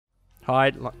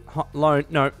Hide. Lone.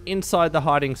 No, inside the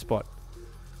hiding spot.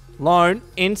 Lone,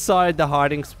 inside the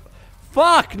hiding spot.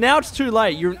 Fuck! Now it's too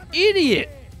late. You're an idiot.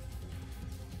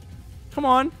 Come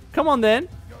on. Come on then.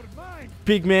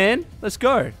 Big man. Let's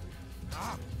go.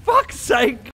 Fuck's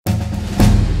sake.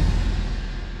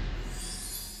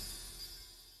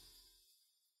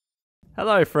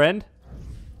 Hello, friend.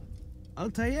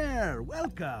 Altair,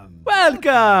 welcome.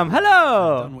 Welcome.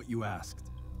 Hello. I've done what you asked.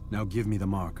 Now give me the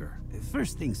marker.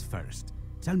 First things first.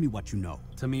 Tell me what you know.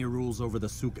 Tamir rules over the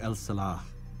Souk El Salah.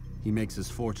 He makes his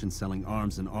fortune selling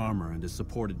arms and armor and is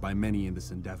supported by many in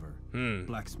this endeavor.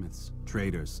 Blacksmiths,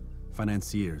 traders,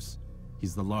 financiers.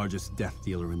 He's the largest death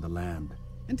dealer in the land.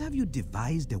 And have you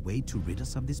devised a way to rid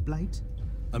us of this blight?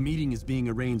 A meeting is being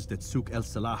arranged at Souk El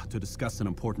Salah to discuss an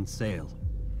important sale.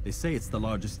 They say it's the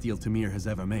largest deal Tamir has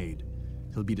ever made.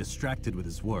 He'll be distracted with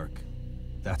his work.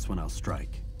 That's when I'll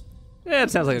strike. Yeah,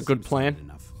 it sounds like a good plan.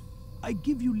 Enough. I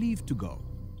give you leave to go.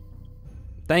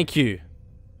 Thank you.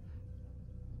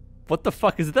 What the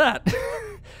fuck is that?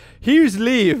 Here's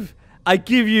leave. I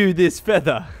give you this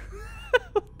feather.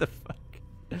 What the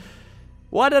fuck?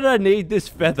 Why did I need this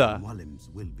feather?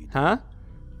 Walems will be. Huh?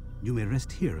 You may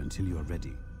rest here until you are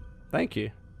ready. Thank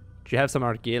you. Do you have some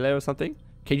argile or something?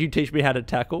 Can you teach me how to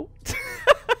tackle?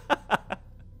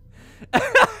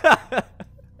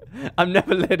 I'm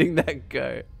never letting that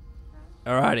go.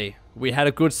 Alrighty. We had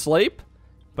a good sleep,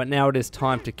 but now it is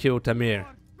time to kill Tamir.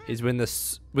 He's within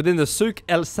the Souk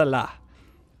El Salah.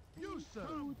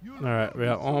 Alright, we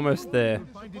are almost there.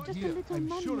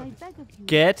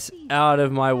 Get out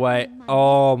of my way.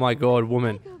 Oh my god,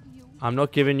 woman. I'm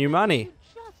not giving you money.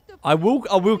 I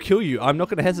will kill you. I'm not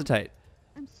going to hesitate.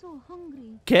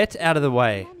 Get out of the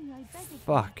way.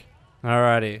 Fuck.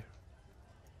 Alrighty.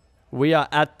 We are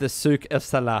at the Souk El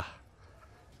Salah.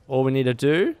 All we need to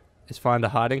do is find a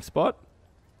hiding spot.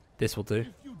 This will do.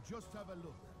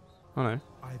 Oh no.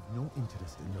 I have no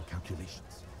interest in your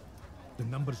calculations. The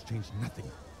numbers change nothing.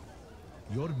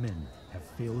 Your men have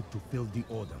failed to fill the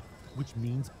order, which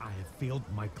means I have failed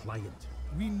my client.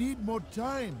 We need more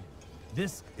time.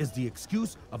 This is the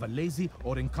excuse of a lazy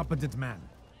or incompetent man.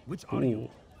 Which are you?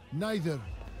 Neither.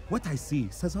 What I see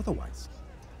says otherwise.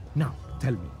 Now,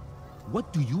 tell me,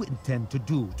 what do you intend to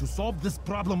do to solve this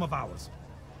problem of ours?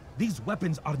 These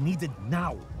weapons are needed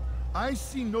now. I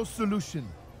see no solution.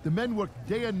 The men work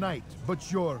day and night,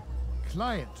 but your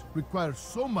client requires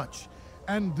so much,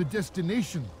 and the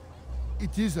destination.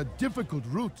 It is a difficult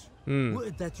route.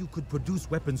 Would that you could produce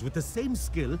weapons with the same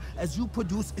skill as you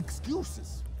produce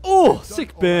excuses. Oh,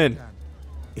 sick burn.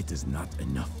 It is not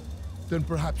enough. Then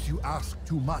perhaps you ask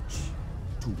too much.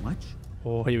 Too much?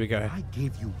 Oh, here we go. I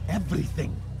gave you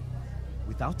everything.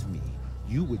 Without me,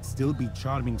 you would still be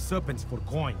charming serpents for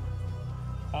coin.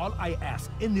 All I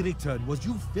asked in return was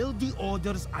you fill the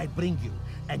orders I bring you,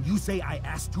 and you say I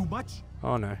asked too much?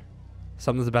 Oh no.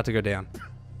 Something's about to go down.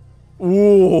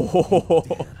 Ooh.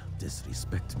 Dare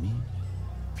disrespect me?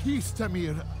 Peace,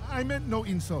 Tamir. I meant no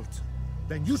insult.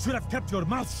 Then you should have kept your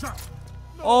mouth shut.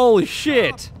 Holy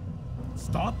shit.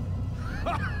 Stop?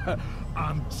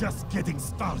 I'm just getting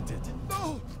started.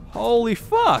 No! Holy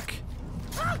fuck.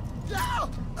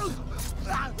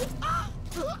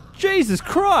 Jesus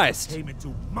Christ. Came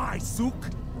into my souk,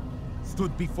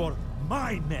 stood before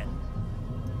my men,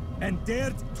 and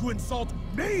dared to insult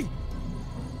me?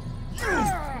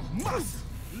 You must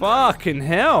Fucking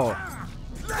hell.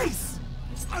 place!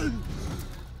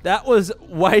 That was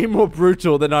way more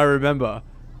brutal than I remember.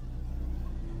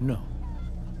 No.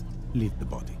 Leave the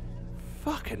body.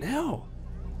 Fucking hell.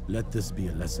 Let this be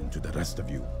a lesson to the rest of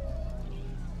you.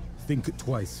 Think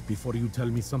twice before you tell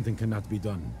me something cannot be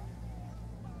done.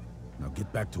 Now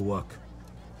get back to work.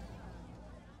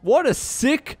 What a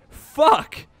sick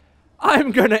fuck.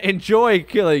 I'm gonna enjoy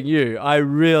killing you. I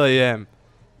really am.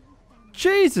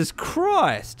 Jesus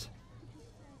Christ.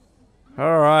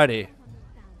 Alrighty.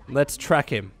 Let's track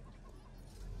him.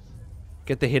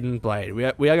 Get the hidden blade.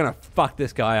 We are gonna fuck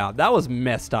this guy up. That was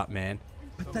messed up, man.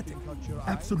 Pathetic.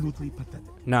 Absolutely pathetic.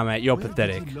 No, mate, you're Where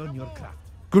pathetic. did you learn your craft?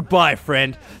 Goodbye,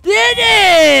 friend.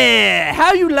 Yeah!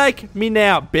 How you like me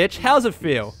now, bitch? How's it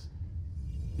feel?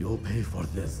 You'll pay for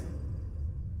this.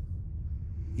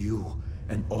 You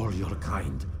and all your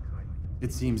kind.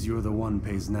 It seems you're the one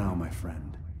pays now, my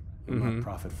friend. You'll not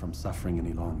profit from suffering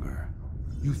any longer.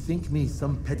 You think me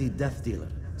some petty death dealer,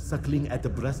 suckling at the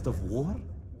breast of war?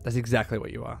 That's exactly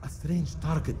what you are. A strange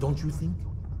target, don't you think?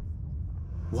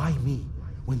 Why me,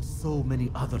 when so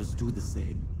many others do the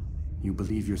same? You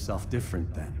believe yourself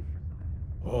different then?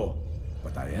 Oh,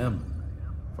 but I am.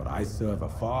 For I serve a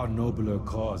far nobler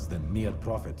cause than mere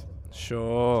profit.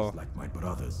 Sure. Like my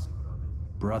brothers.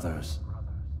 Brothers.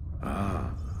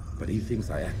 Ah, but he thinks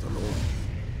I act alone.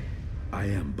 I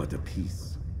am but a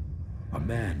piece. A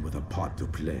man with a part to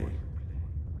play.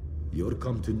 You'll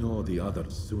come to know the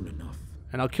others soon enough.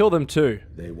 And I'll kill them too.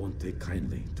 They won't take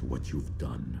kindly to what you've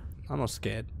done. I'm not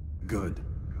scared. Good.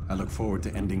 I look forward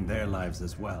to ending their lives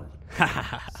as well.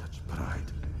 Such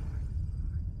pride.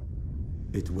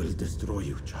 It will destroy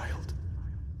you, child.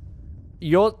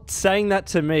 You're saying that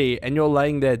to me and you're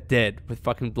laying there dead with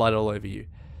fucking blood all over you.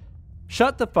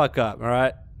 Shut the fuck up,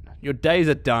 alright? Your days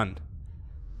are done.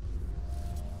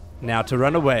 Now to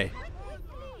run away.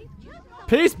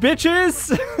 Peace,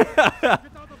 bitches!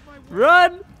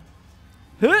 Run!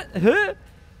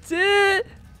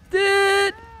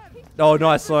 Oh,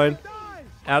 nice, Sloan.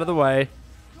 Out of the way.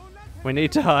 We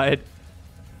need to hide.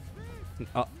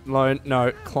 Lone,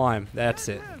 no, climb. That's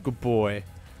it. Good boy.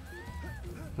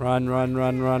 Run, run,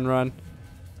 run, run, run.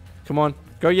 Come on.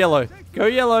 Go yellow. Go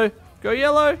yellow. Go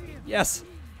yellow. Yes.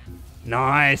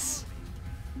 Nice.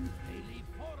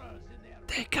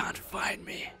 They can't find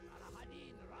me.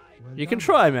 You can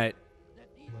try, mate.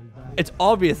 It's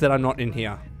obvious that I'm not in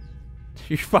here.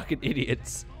 You fucking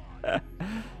idiots.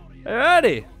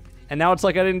 Alrighty. And now it's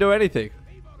like I didn't do anything.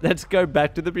 Let's go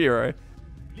back to the bureau.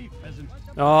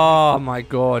 Oh my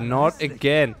god, not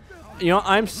again. You know,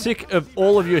 I'm sick of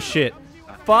all of your shit.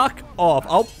 Fuck off.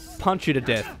 I'll punch you to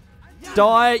death.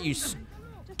 Die, you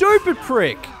stupid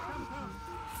prick.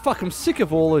 Fuck, I'm sick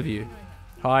of all of you.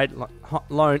 Hide.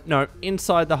 Lone. No,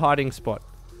 inside the hiding spot.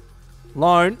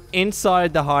 Lone,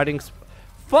 inside the hiding spot.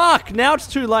 Fuck, now it's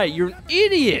too late. You're an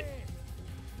idiot.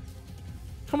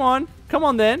 Come on. Come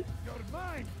on then.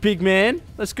 Big man.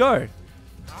 Let's go.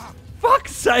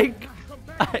 Fuck's sake.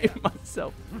 I hate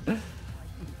myself.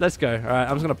 Let's go. Alright,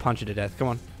 I'm just gonna punch you to death. Come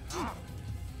on.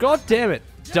 God damn it.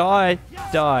 Die.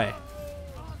 Die.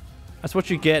 That's what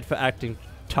you get for acting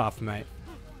tough, mate.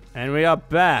 And we are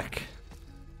back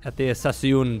at the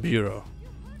Assassin Bureau.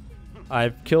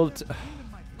 I've killed...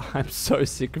 I'm so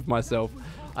sick of myself.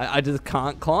 I just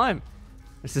can't climb.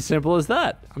 It's as simple as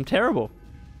that. I'm terrible.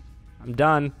 I'm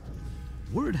done.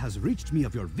 Word has reached me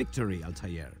of your victory,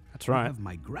 Altair. That's right. You have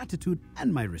my gratitude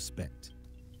and my respect.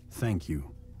 Thank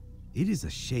you. It is a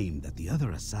shame that the other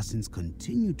assassins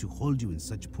continue to hold you in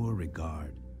such poor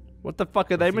regard. What the fuck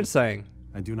have they been saying?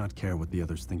 I do not care what the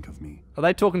others think of me. Are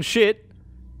they talking shit?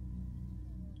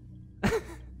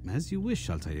 As you wish,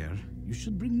 Altair. You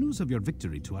should bring news of your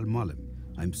victory to Al-Mualim.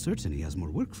 I'm certain he has more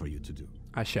work for you to do.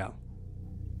 I shall.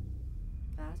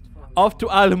 Off to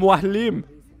Al-Mualim.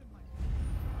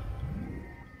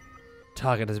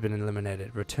 Target has been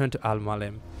eliminated. Return to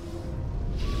Al-Mualim.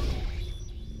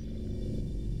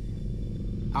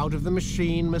 Out of the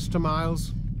machine, Mr.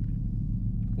 Miles?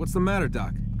 What's the matter,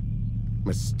 Doc?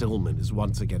 Miss Stillman is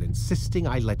once again insisting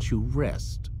I let you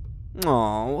rest.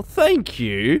 Oh, thank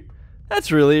you.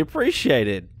 That's really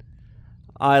appreciated.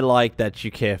 I like that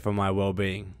you care for my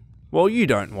well-being. Well, you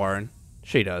don't, Warren.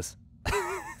 She does.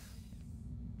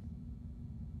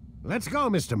 Let's go,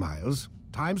 Mr. Miles.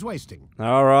 Time's wasting.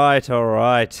 All right, all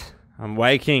right. I'm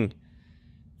waking.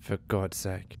 For God's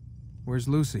sake. Where's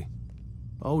Lucy?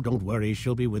 Oh, don't worry.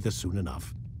 She'll be with us soon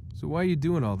enough. So why are you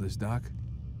doing all this, Doc?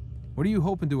 What are you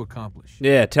hoping to accomplish?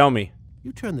 Yeah, tell me.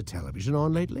 You turned the television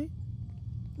on lately?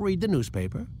 Read the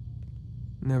newspaper?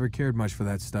 Never cared much for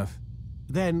that stuff.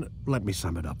 Then let me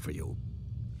sum it up for you.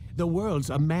 The world's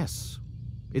a mess.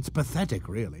 It's pathetic,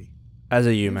 really. As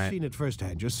are you, You've mate. seen it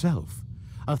firsthand yourself.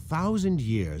 1,000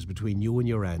 years between you and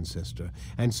your ancestor,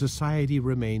 and society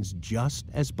remains just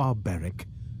as barbaric,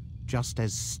 just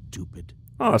as stupid.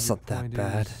 Oh, it's not that Point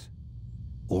bad. is-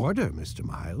 Order, Mr.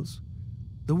 Miles.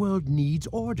 The world needs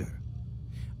order.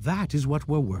 That is what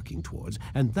we're working towards,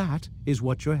 and that is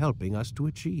what you're helping us to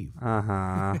achieve.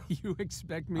 Uh-huh. You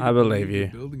expect me I to believe you're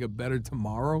you. building a better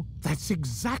tomorrow? That's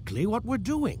exactly what we're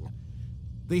doing.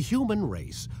 The human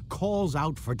race calls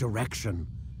out for direction.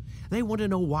 They want to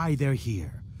know why they're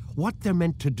here, what they're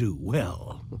meant to do.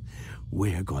 Well,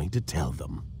 we're going to tell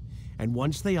them. And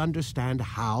once they understand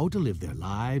how to live their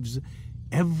lives,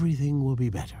 everything will be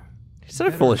better. You're so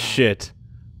full of shit.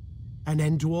 An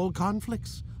end to all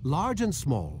conflicts, large and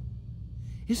small.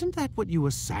 Isn't that what you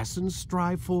assassins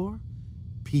strive for?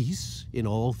 Peace in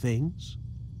all things?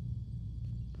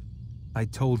 I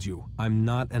told you, I'm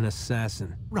not an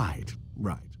assassin. Right,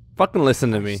 right. Fucking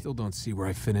listen to I me. still don't see where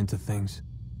I fit into things.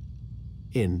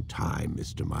 In time,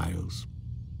 Mr. Miles.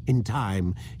 In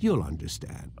time, you'll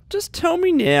understand. Just tell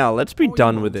me now. Let's be you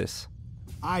done with won't. this.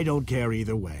 I don't care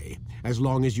either way, as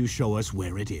long as you show us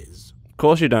where it is. Of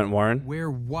course you don't, Warren.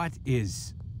 Where what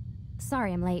is?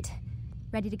 Sorry I'm late.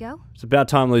 Ready to go? It's about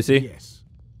time, Lucy. Yes,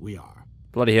 we are.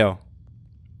 Bloody hell.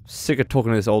 Sick of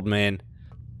talking to this old man.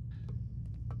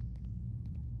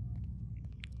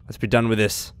 Let's be done with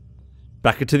this.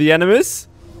 Back into the Animus.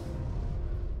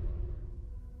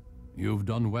 You've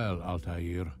done well,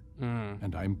 Altair.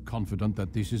 And I'm confident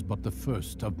that this is but the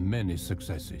first of many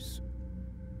successes.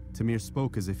 Tamir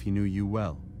spoke as if he knew you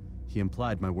well. He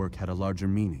implied my work had a larger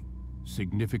meaning.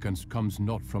 Significance comes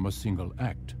not from a single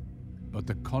act, but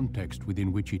the context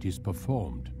within which it is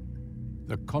performed.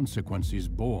 The consequences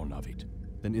born of it.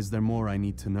 Then is there more I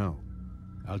need to know?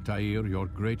 Altair, your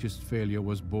greatest failure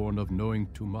was born of knowing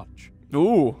too much.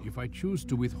 Ooh. If I choose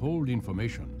to withhold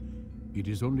information, it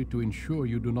is only to ensure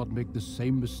you do not make the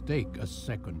same mistake a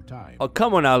second time. Oh,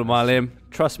 come on, Al-Mualim.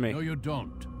 Trust me. No, you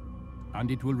don't.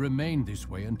 And it will remain this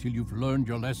way until you've learned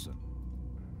your lesson.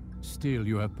 Still,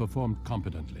 you have performed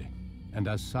competently, and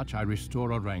as such I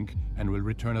restore a rank and will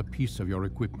return a piece of your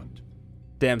equipment.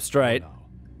 Damn straight. Now,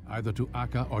 either to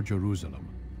Acre or Jerusalem.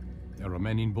 There are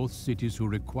men in both cities who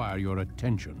require your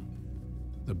attention.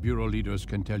 The Bureau leaders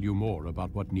can tell you more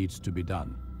about what needs to be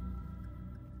done.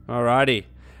 Alrighty.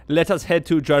 Let us head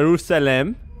to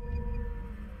Jerusalem.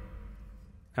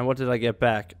 And what did I get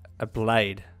back? A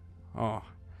blade. Oh.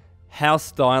 How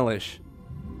stylish.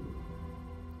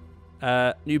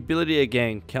 New ability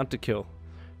again. Counter kill.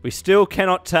 We still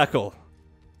cannot tackle.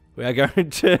 We are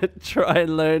going to try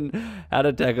and learn how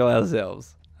to tackle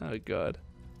ourselves. Oh god.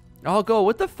 Oh god,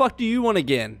 what the fuck do you want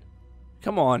again?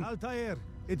 Come on. Altair,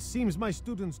 it seems my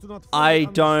students do not I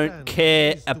don't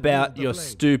care about your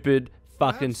stupid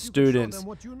fucking students.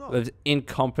 Those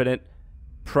incompetent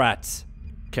prats.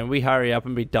 Can we hurry up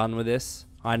and be done with this?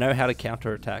 I know how to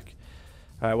counterattack.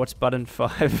 Alright, what's button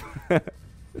 5?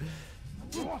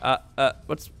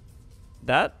 What's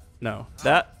that? No.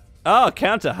 That? Oh,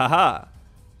 counter, haha.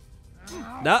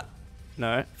 Nah.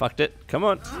 No, fucked it. Come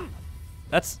on.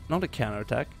 That's not a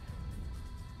counterattack.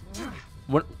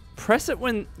 When, press it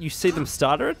when you see them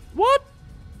stutter it? What?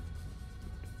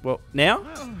 Well, now?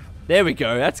 There we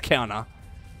go, that's counter.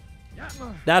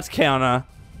 That's counter.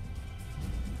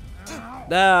 Nah,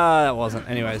 that wasn't.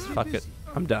 Anyways, fuck it.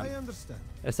 I'm done.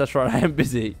 Yes, that's right, I am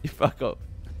busy. You fuck off.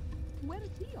 Where is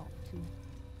he off to?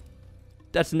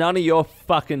 That's none of your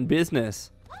fucking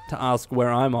business to ask where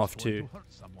I'm off to,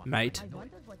 mate.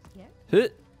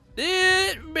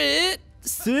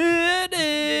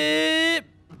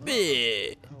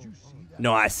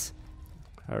 Nice.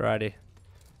 Alrighty.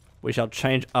 We shall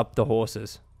change up the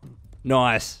horses.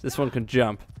 Nice. This one can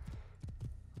jump.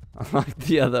 Unlike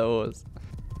the other horse.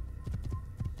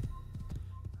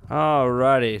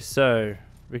 Alrighty, so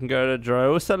we can go to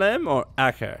Jerusalem or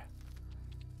Acre.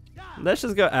 Let's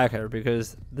just go Acre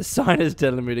because the sign is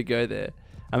telling me to go there.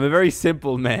 I'm a very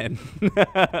simple man.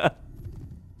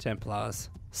 Templars.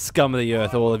 Scum of the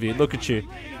earth, all of you. Look at you.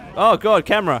 Oh god,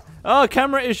 camera. Oh,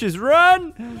 camera issues.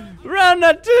 Run! Run,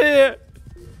 not to here!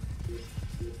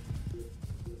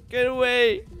 Get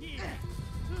away!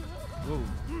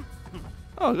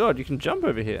 Oh god, you can jump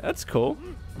over here. That's cool.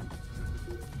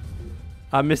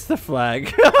 I missed the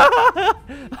flag.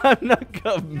 I'm not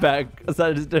coming back because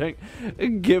I just don't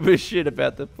give a shit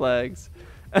about the flags.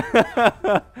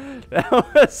 That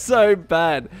was so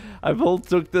bad. I all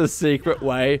took the secret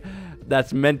way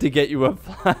that's meant to get you a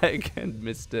flag and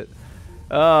missed it.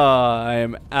 Oh, I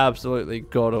am absolutely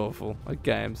god-awful at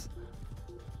games.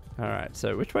 Alright,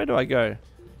 so which way do I go?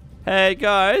 Hey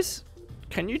guys,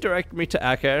 can you direct me to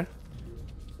Acre?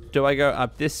 Do I go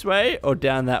up this way or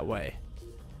down that way?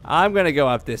 I'm gonna go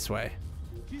up this way.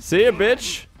 See ya,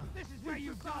 bitch.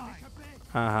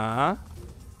 Uh-huh.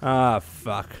 Ah,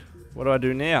 fuck. What do I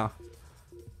do now?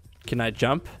 Can I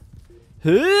jump?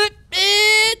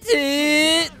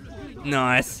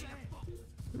 Nice.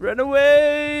 Run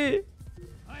away.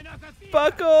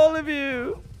 Fuck all of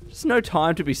you. There's no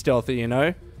time to be stealthy, you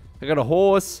know? I got a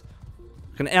horse.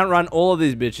 I can outrun all of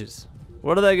these bitches.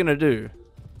 What are they gonna do?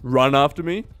 Run after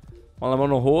me while I'm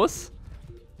on a horse?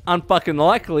 Unfucking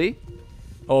likely.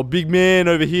 Oh, big man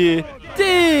over here.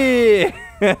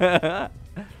 That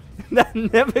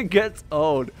never gets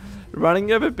old.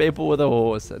 Running over people with a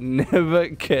horse never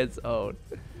gets old.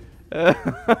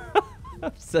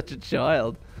 I'm such a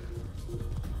child.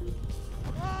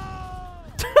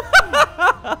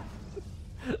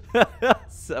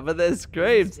 Some of their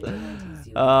screams.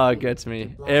 Oh, it gets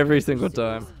me every single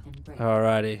time.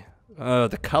 Alrighty. Oh,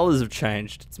 the colors have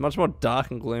changed. It's much more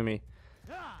dark and gloomy.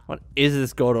 What is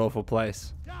this god-awful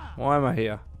place? Why am I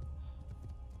here?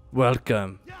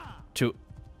 Welcome to...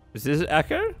 Is this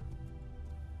Acre?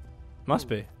 Must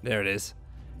be. There it is.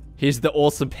 Here's the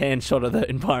awesome pan shot of the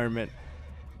environment.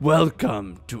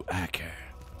 Welcome to Acre.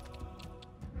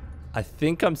 I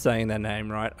think I'm saying that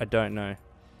name right. I don't know.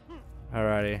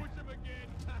 Alrighty.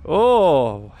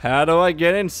 Oh, how do I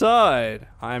get inside?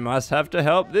 I must have to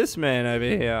help this man over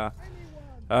here.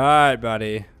 Alright,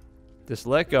 buddy. Just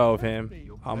let go of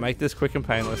him. I'll make this quick and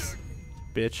painless.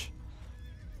 Bitch.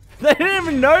 They didn't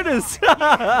even notice!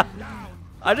 I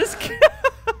just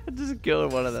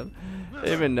killed one of them. They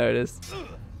didn't even notice.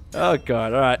 Oh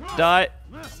god, alright. Die.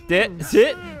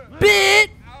 Sit.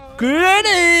 Bit!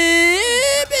 Grenade!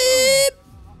 Beep!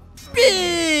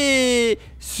 Beep!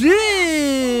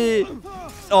 Shit!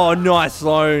 Oh, nice,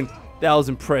 Sloan. That was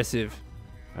impressive.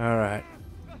 Alright.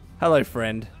 Hello,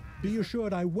 friend. Be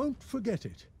assured I won't forget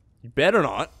it. You better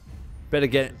not. Better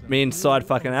get me inside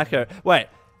fucking Akko. Wait.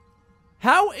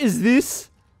 How is this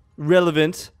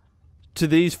relevant to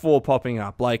these four popping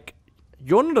up? Like,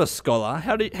 you're not a scholar.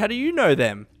 How do you know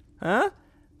them? Huh?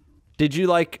 Did you,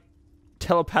 like,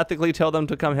 telepathically tell them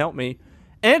to come help me?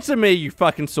 Answer me, you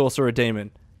fucking sorcerer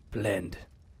demon. Blend.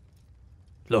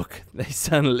 Look, they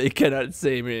suddenly cannot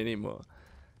see me anymore.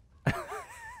 Damn!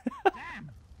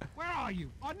 Where are you?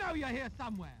 I know you're here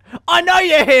somewhere. I know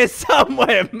you're here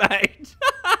somewhere, mate.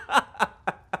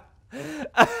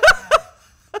 Where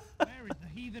is the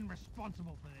heathen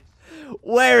responsible for this?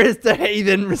 Where is the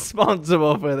heathen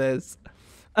responsible for this?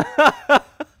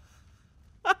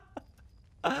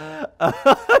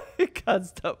 I can't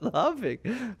stop laughing.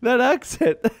 That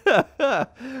accent.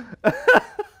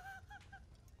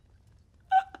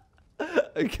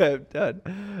 Okay, I'm done.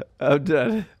 I'm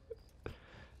done.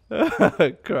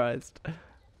 Oh, Christ.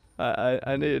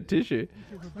 I need a tissue.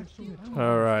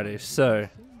 Alrighty, so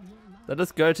let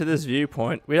us go to this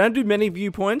viewpoint. We don't do many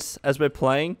viewpoints as we're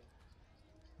playing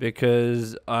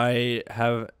because I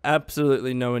have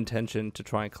absolutely no intention to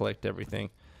try and collect everything.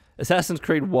 Assassin's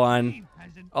Creed 1.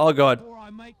 Oh god.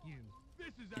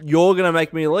 You're gonna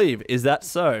make me leave. Is that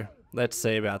so? Let's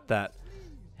see about that.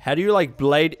 How do you like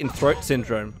blade in throat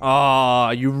syndrome? Ah,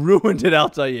 oh, you ruined it,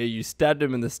 Altair. You stabbed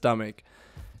him in the stomach.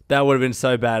 That would have been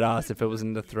so badass if it was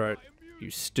in the throat.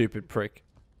 You stupid prick.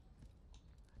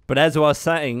 But as I was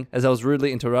saying, as I was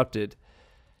rudely interrupted,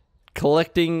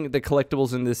 collecting the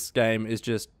collectibles in this game is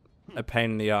just a pain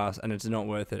in the ass, and it's not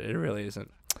worth it. It really isn't.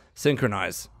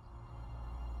 Synchronize.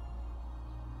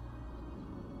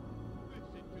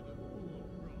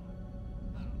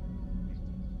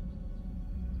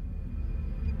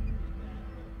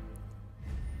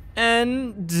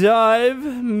 And dive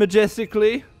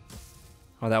majestically.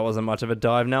 Oh, that wasn't much of a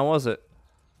dive now, was it?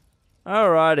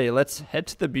 Alrighty, let's head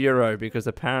to the bureau because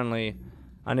apparently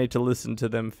I need to listen to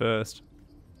them first.